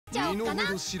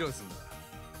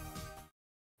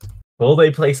Will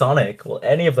they play Sonic? Will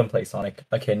any of them play Sonic?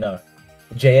 Okay, no.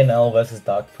 JNL versus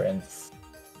Dark Prince.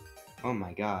 Oh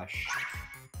my gosh.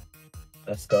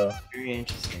 Let's go. Very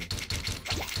interesting.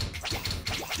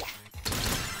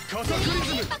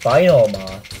 Final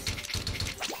Mart.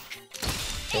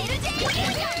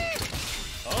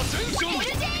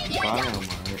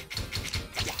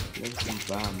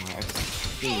 BioMart.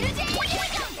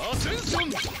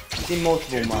 I've seen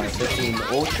multiple Marts. I've seen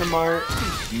Ultramart,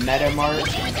 Metamart.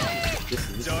 This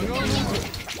is a new Mart.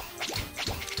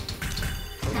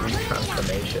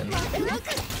 Transformation.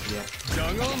 Yeah.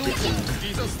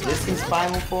 This is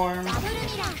final form.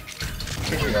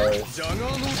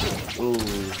 Ooh.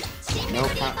 No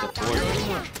count to 40.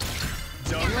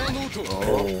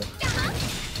 Oh.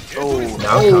 Oh.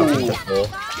 Now counting to 4.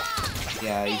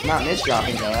 Yeah, he's not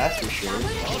misdropping though, that's for sure.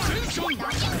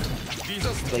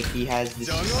 Like he has this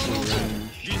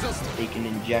syringe they can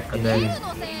inject And into then his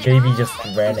JB just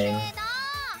running.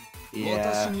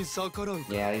 Yeah.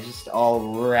 Yeah, he's just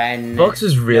all ren. Fox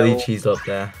is really cheesed up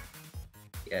there.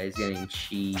 Yeah, he's getting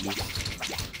cheese.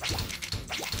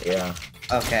 Yeah.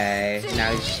 Okay,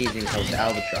 now he's cheesing close to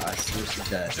Albatross, which is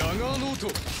the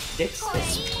stick.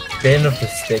 Spin of the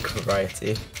stick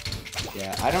variety.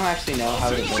 Yeah, I don't actually know how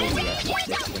to build the rest of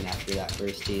the spin after that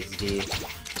first TSD.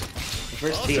 The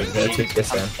first TSD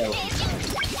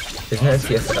Isn't it a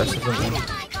TSS or something?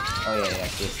 Oh yeah,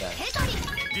 TSS.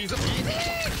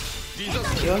 I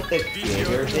feel like the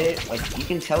creator of it, like, you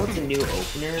can tell it's a new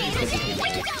opener because of the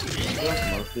voice. I feel like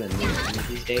most of the new openers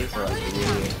these days are like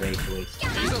really a great voice.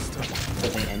 So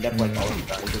they end up like all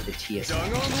starting with the TSS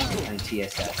and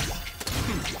TSS.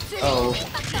 Oh,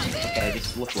 okay,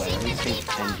 just look away. I'm just gonna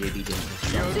pretend JB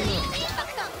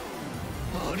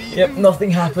didn't. Yep,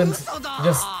 nothing happened.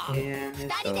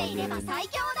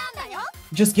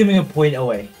 Just giving a point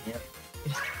away. Yep.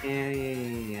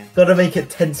 Yeah. Gotta make it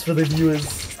tense for the viewers.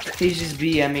 Please just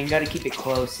be, I mean, gotta keep it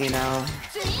close, you know?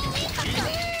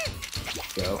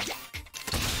 Go.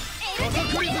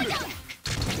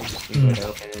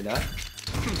 Open it up.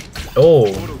 Oh,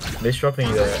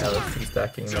 misdropping the LST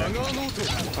stacking there.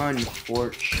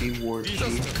 Unfortunately.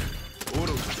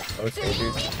 Okay,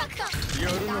 dude.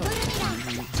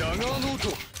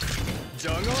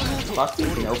 Fox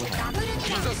needs an overhang.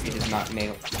 He does not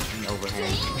nail an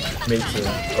overhang. Me too.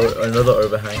 Oh, another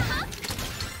overhang.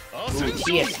 Ooh,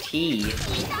 TST.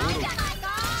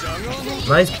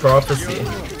 Nice prophecy.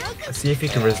 Let's see if you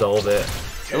can resolve it.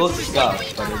 It looks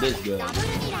scuffed, but it is good.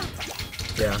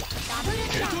 Yeah.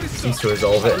 Needs to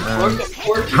resolve it.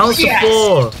 House of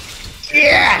 4!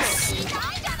 Yes!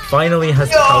 Finally has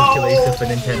calculated for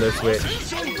Nintendo Switch.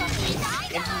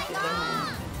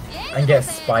 And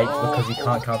gets spiked because he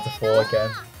can't count to 4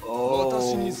 again.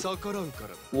 Oh.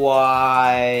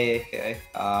 Why?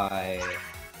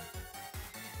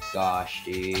 Gosh,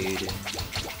 dude.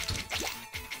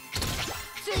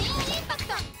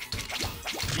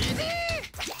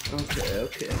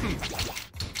 Okay.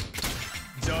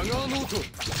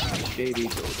 Shady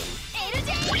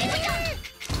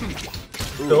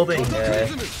Building,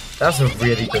 that's a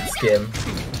really good skim.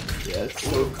 Yeah, it's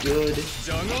so good.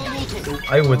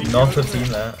 I would not have seen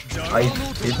that. I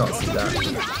did not see that.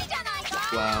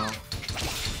 Wow.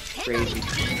 Crazy.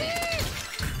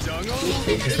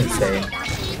 It's just insane.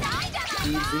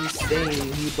 He's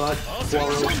insane. He bought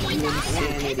quality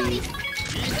insanity.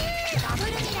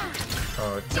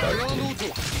 Oh, God.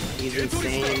 He's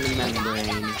insane in the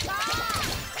membrane.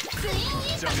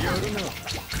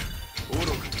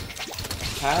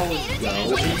 Powers go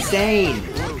insane.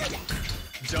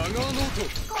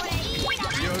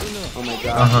 Oh my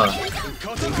god.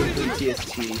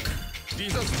 TST.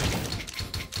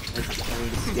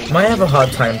 Might have a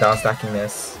hard time down stacking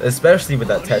this, especially with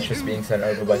that Tetris being sent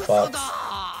over by Fox.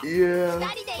 Yeah,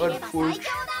 unfortunate.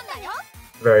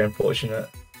 Very unfortunate.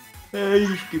 Yeah, you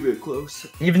just keep it close.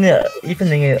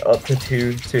 Evening it up to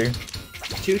 2-2.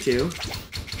 2-2.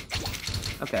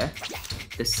 Okay.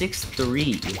 The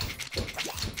 6-3.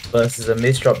 Versus a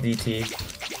misdrop DT.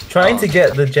 Trying to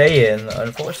get the J in,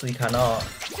 unfortunately cannot.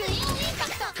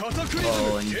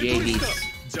 Oh, and JB's.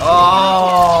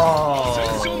 Oh!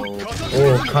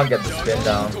 Oh, can't get the spin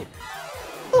down.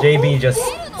 JB just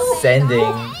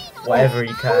sending whatever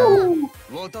he can.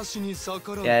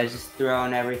 Yeah, just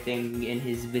throwing everything in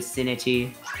his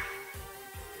vicinity.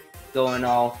 Going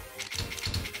all,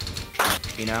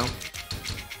 you know?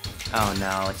 Oh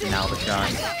no, it's an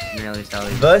Albatross. Nearly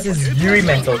selling. Versus Yuri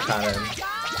Metal Cannon.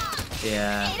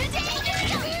 Yeah.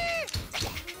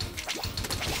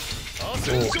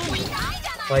 Ooh.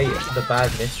 Quite the bad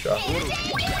misdrop.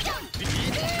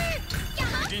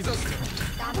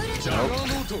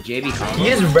 JB combo. He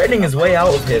is running his way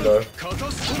out of here though.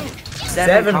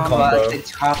 7 combo. At the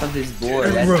top of his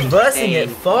board. That's Reversing insane.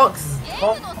 it, Fox.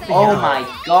 Oh my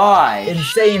god.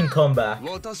 Insane comeback.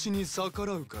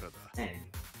 Man.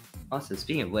 Also,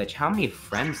 speaking of which, how many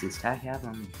friends does Tag have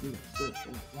on the Switch?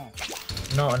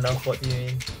 Not enough, what do you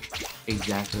mean?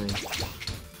 Exactly.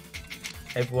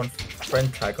 Everyone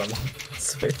friend tag on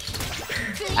Switch.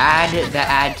 Add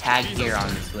tag here on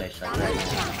the Switch, like right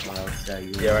now. Or else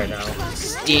you Yeah, right now.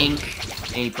 stink,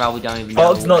 and you probably don't even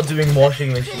know. Fox not doing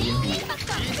washing machine.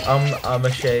 I'm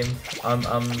ashamed. I'm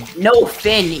No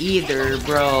Finn either,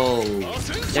 bro.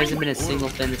 There hasn't been a single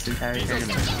Finn this entire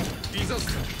tournament.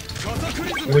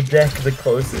 We're deck the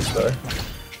closest though.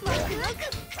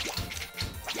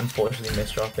 Unfortunately,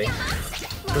 misdropping.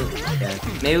 Yeah.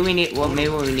 Maybe we need. Well, maybe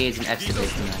what we need is an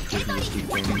exhibition match. We can just do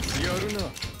things.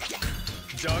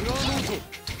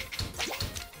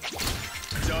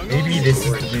 Maybe this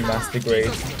is the remaster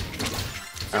grade.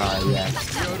 Yeah.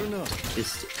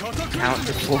 Just count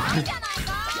to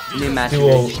 4. New master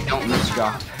Duo. grade, don't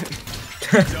misdrop.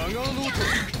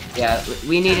 Yeah,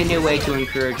 we need a new way to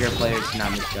encourage our players to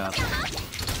not misdrop.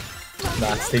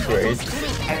 Master grade.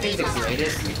 I think the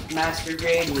greatest master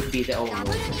grade would be the overall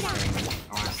thing,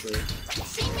 honestly.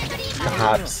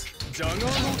 Perhaps.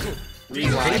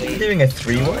 Maybe doing a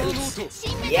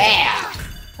 3-1 Yeah!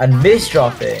 and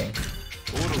misdropping.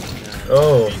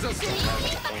 Oh.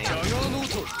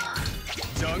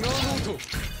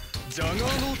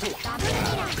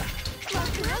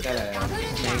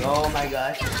 Oh my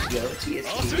gosh, go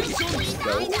TST.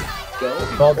 Go.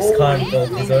 Fox Oh can't my build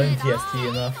his God. own TST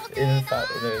enough in a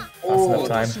fast enough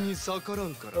time.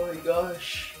 Oh my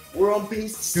gosh. We're on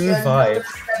pace to 2-5.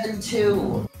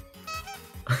 7-2.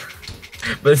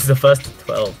 But this is the first to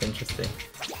 12. Interesting.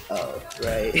 Oh,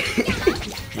 right.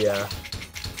 Yeah.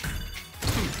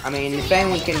 I mean, if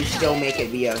anyone can still make it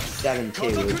via 7-2,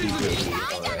 it would be really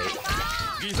alright.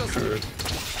 True.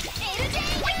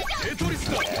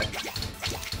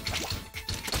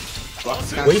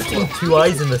 Wasting 2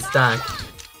 eyes in the stack.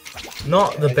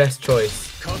 Not the best choice.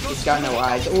 He's got no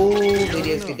eyes. Oh,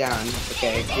 videos get down.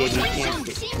 Okay, baby can't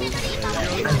get.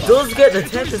 And does get the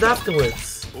Tetris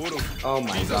afterwards. Oh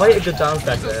my god. Quite a good down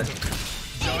stack there.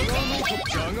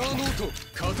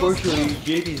 Unfortunately,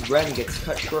 JB's run gets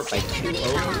cut short by 2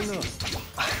 overs.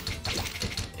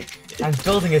 And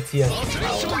building a TST.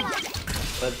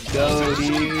 Let's go,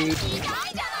 dude.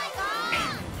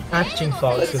 Catching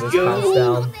Fox Let's with his go. pants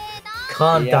down.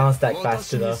 Can't Yeah. down stack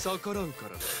fast enough.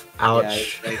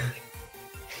 Ouch.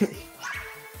 Yeah,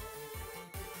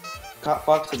 caught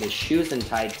Fox with his shoes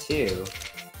untied too.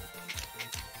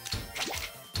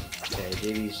 Okay,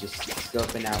 JB's just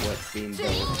scoping out what's being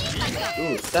built.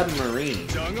 Ooh, submarine.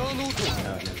 Oh, no, I'm not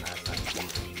submarine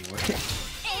anymore.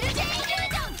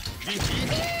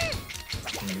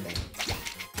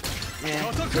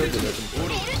 Yeah,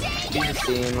 he's just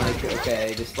seeing like,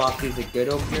 okay, does Fox use a good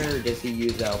opener or does he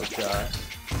use Albatross?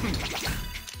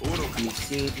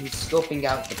 He's scoping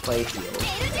out the playfield.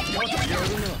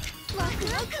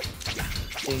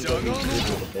 Seeing what he's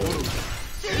able to build.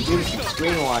 He's doing some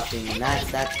screen watching, and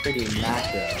that's pretty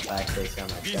macro, if I say so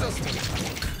myself.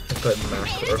 But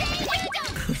macro.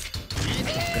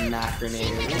 The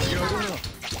macronator.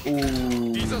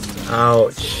 Ooh.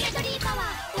 Ouch.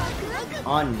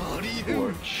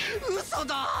 Unfortunate.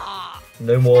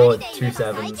 No more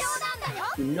 2-7s.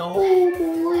 No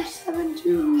more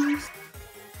 7-2s.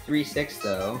 3-6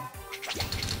 though.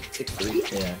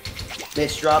 6-3. Yeah.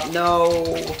 Misdrop, no.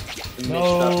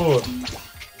 No.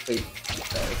 Wait.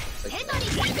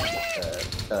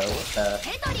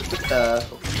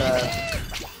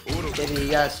 Maybe you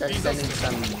gotta start sending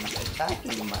some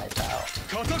attacking my pal.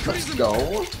 Let's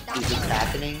go. He's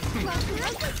attacking.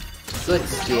 Good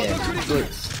skin.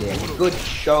 Good skin. Good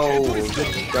show.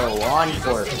 Good show.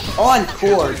 Encore.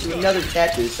 Encore to another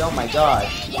Tetris. Oh my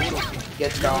gosh.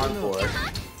 Gets the encore.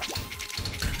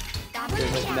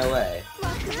 There's like no way.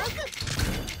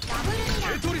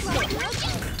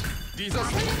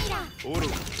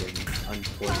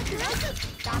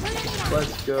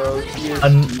 Let's go.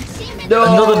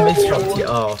 Another misdrop.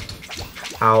 Oh.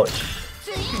 Ouch.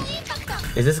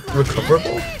 Is this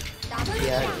recoverable?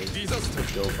 Yeah, it is.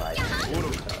 Joe Biden.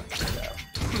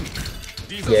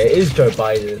 Yeah, it is Joe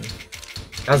Biden.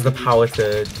 Has the power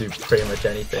to do pretty much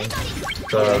anything.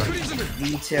 So, Veto the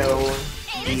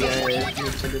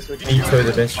Nintendo Switch. veto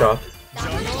the misdrop.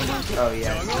 Oh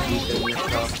yeah, veto the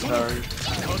misdrop. Sorry.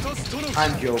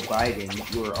 I'm Joe Biden.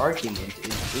 Your argument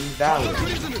is invalid.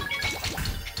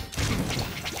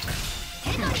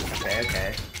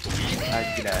 Okay. How'd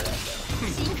you get out of that though?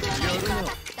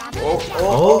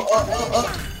 Oh.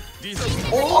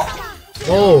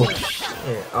 Oh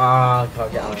shit. Ah,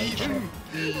 can't get out.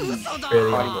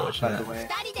 Really By unfortunate. the way,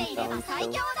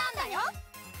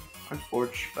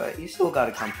 unfortunate, but you still got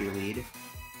a comfy lead.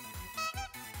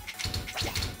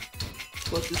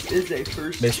 Plus, this is a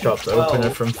first. Misdropped opener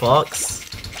from Fox.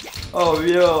 Oh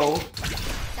yo.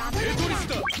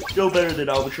 Still better than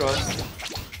Albatross.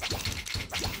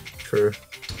 True.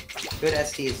 Good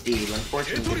STSD, but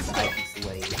unfortunately this items the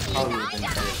way. Probably would have been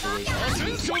better for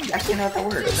STSD. Actually, not that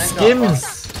works. Skims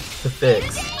to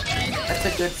fix. That's a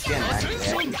good skin, actually. I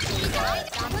can see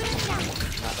that.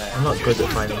 Not bad. I'm not good at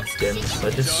finding skims. I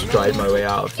just stride my way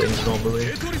out of things normally.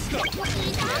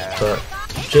 Yeah. But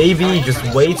JB just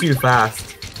way too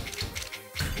fast.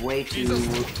 Way too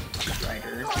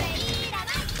Strider.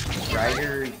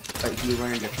 Strider, but he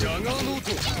learned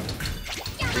efficiency.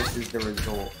 This is the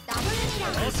result.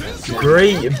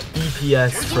 Great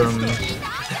BPS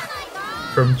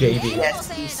from JB. Yes,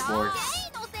 esports.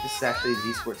 This is actually the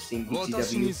esports team.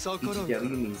 BTW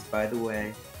means by the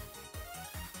way.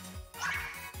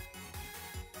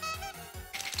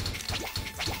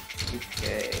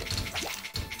 Okay.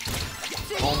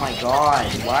 Oh my god,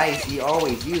 why is he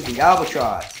always using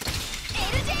Albatross?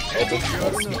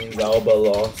 Albatross means Alba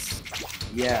loss.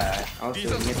 Yeah, also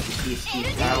Mr. TSP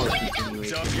power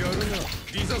continuation.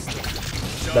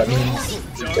 That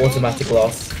means automatic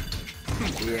loss.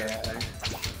 Yeah.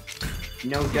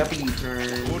 No W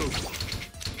turn.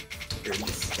 You're in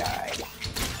the sky.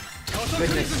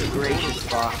 Goodness gracious,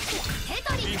 Fox.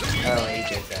 Oh, he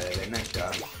gets out of it. Nice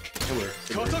job. It works.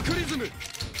 It works.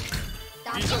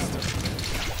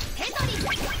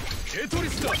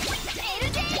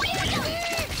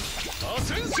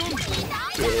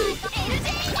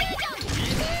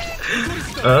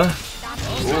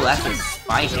 Ooh, that's a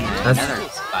spike and another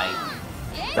spike.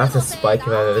 That's a spike if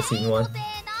I've ever seen one.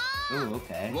 Ooh,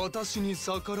 okay.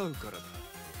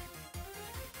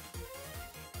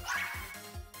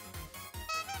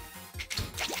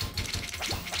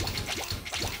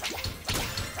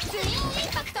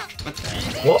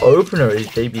 What opener is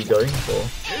JB going for?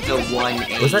 The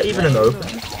 1-8. Was that even an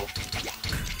opener?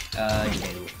 No.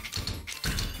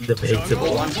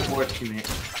 Debatable. Unfortunate.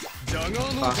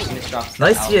 Fox misdrops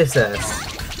Nice out. TSS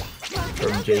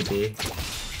from JB.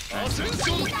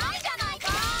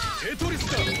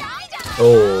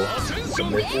 Oh, the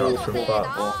misdrop from Fox.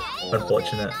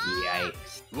 Unfortunate.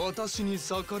 Yikes.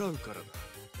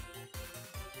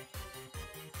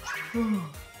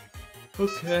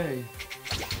 Okay.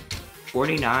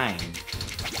 49.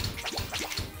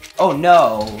 Oh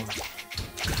no!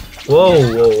 Whoa,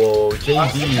 whoa, whoa.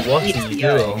 JB, what are you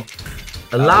doing?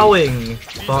 Allowing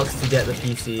Fox to get the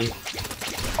PC.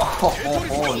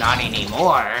 Oh, not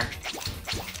anymore.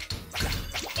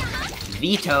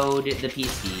 Vetoed the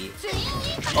PC.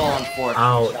 Oh, unfortunate.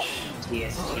 Ouch.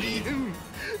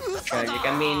 TST. Tragic. I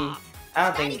mean, I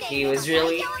don't think he was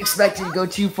really expecting to go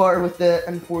too far with the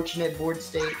unfortunate board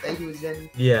state that he was in.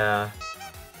 Yeah,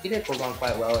 He did hold on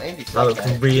quite well, and he that saw looks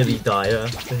really dire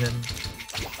for him.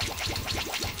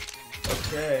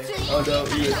 Okay. Oh no,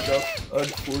 he is so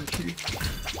unfortunate.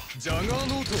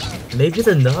 Maybe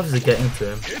the nerves are getting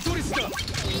to him.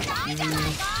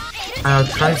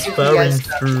 Transferring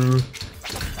through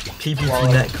PPT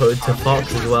netcode to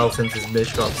Fox as well, since his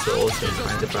misdrops are also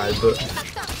kind of bad, but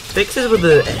fixes with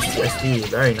the STSD,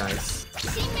 very nice.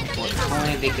 Well, if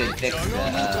only they could fix the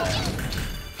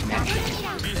connection.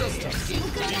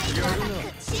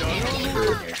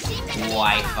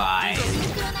 Wi-Fi.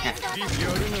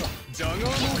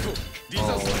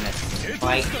 Oh, and a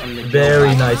spike from the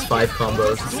Very nice 5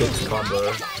 combo, 6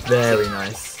 combo, very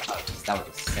nice. That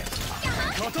was a 6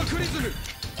 combo.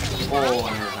 Oh,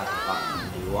 and there's not the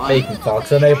button. One Making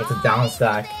Fox unable to down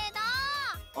stack.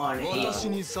 on 8.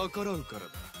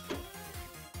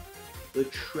 The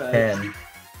tread. 10.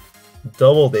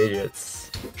 Double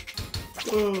digits.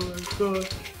 Oh my god.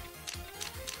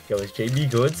 Yo, is JB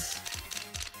good?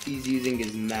 He's using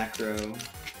his macro.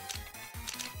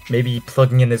 Maybe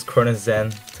plugging in his Chrono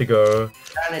Zen to go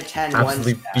On a 10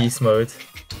 absolute 1 stack. beast mode.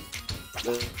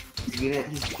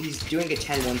 He's doing a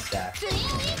 10-1 stack.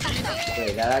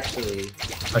 Wait, that actually...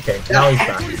 Okay, now he's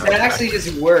back. That actually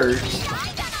just worked.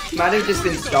 He might have just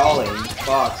been stalling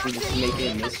Fox and just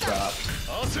making a misdrop.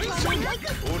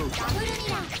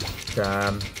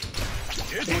 Damn.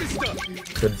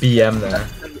 The BM there.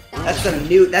 That's a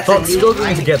new... That's Fox a new...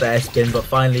 struggling to get the S-spin, but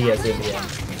finally he has in the end.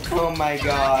 Oh my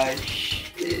gosh.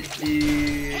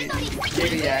 Dude.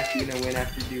 Maybe actually gonna win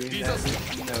after doing that.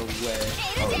 No way.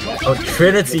 Oh,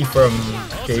 Trinity from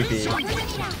JB.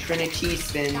 Trinity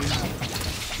spin.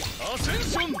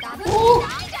 Ooh.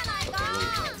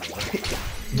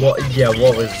 What? Yeah,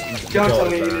 what was? Don't what tell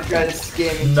was me you're that? gonna try to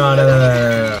scam me. No.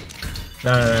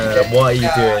 No. What are you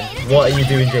doing? What are you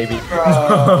doing, JB?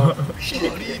 Bro.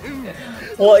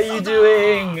 What are you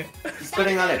doing? He's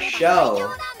putting on a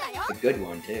show. A good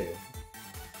one too.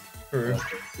 True.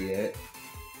 Let's see it.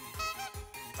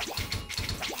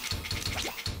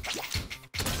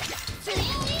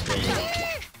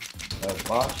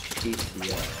 Boss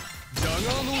PTO.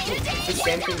 It's the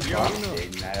same thing Boss did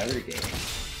in that other game.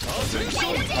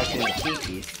 Touching a key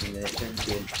piece and then it turns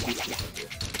into a key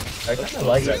piece. I kind of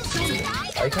like that.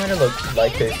 I kind of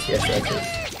like those TSSs.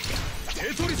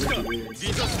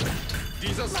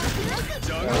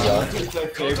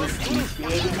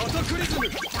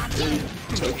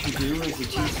 What you do is a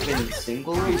T-spin in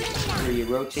single, where you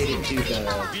rotate it to the...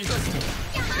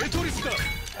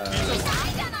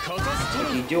 if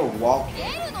you do a wall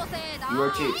kick, you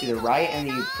rotate it to the right and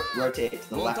you rotate it to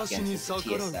the left against the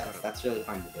TSS. That's really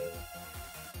fun to do.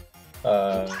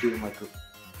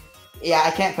 Yeah,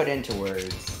 I can't put into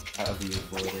words how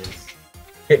beautiful it is.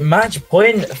 Hit match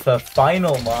point for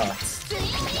final marks.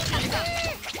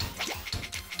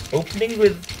 Opening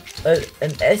with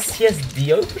an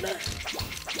STSD opener?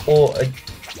 Or a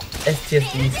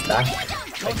STSD stack,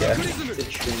 I guess. It's a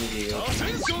Trinity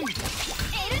opener.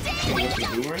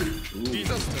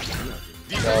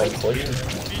 No, unfortunately.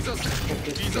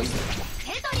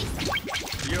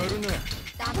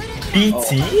 BT?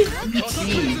 BT,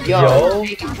 Yo.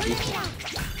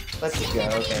 Let's go,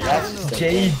 okay, that's just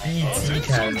JBT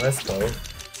can, let's go.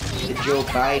 the Joe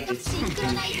Biden.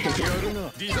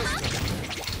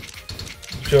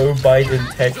 Joe Biden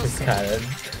Tetris cannon.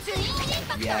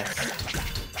 Yes.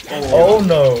 Oh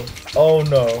no! Oh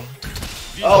no!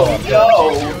 Oh no!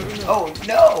 Oh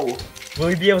no! Will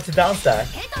we be able to down stack?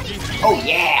 Oh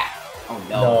yeah! Oh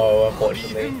no. No,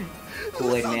 unfortunately.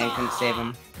 Kool-Aid Man couldn't save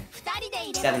him.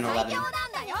 7-11.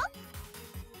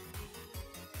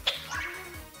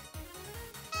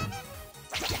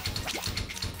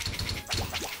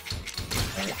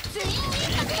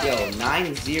 Yo,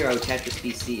 9-0 Tetris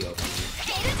BC opening.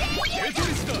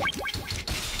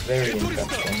 Very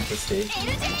interesting to see.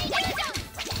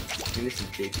 And this is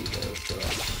Biggie though, so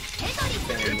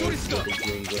Ben knows what they're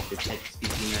doing with the Tetris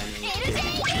BC manual.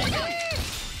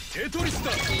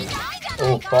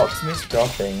 Oh, Fox miss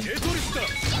dropping.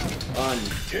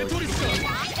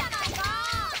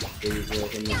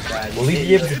 Will he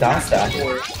be able to down stack?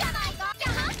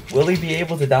 Will he be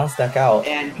able to down stack out?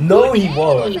 And no, he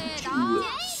won't.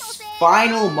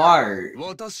 Final Mart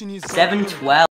 7-12.